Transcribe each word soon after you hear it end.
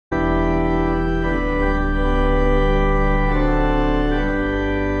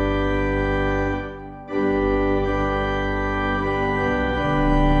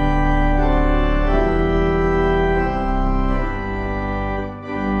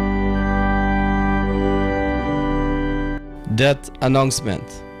Death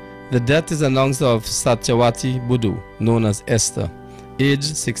announcement. The death is announced of Satyawattie Boodhoo, known as Esther,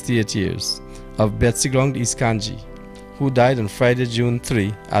 aged 68 years, of Betsy Ground, East Kanji, who died on Friday, June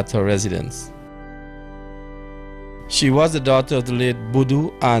 3 at her residence. She was the daughter of the late Boodhoo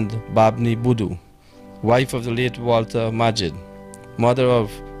and Babni Boodhoo, wife of the late Walter Majid, mother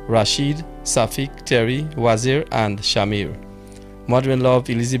of Rashid, Safik, Terry, Wazir and Shamir, mother-in-law of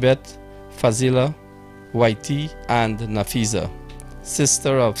Elizabeth, Fazila, Waiti and Nafiza,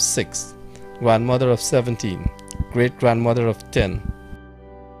 sister of 6, grandmother of 17, great-grandmother of 10.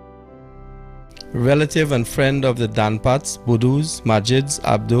 Relative and friend of the Danpats, Boodhoos, Majids,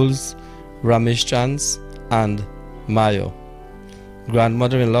 Abduls, Rameshchans and Mayo,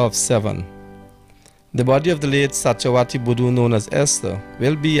 grandmother-in-law of 7. The body of the late Satyawattie Boodhoo, known as Esther,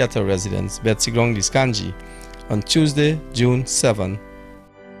 will be at her residence, Betsy Ground, East Kanji, on Tuesday, June 7,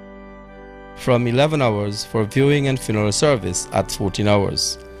 from 11 hours for viewing and funeral service at 14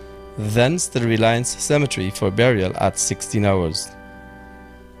 hours. Thence to the Reliance Cemetery for burial at 16 hours.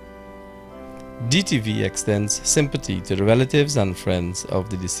 DTV extends sympathy to the relatives and friends of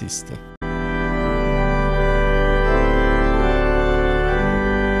the deceased.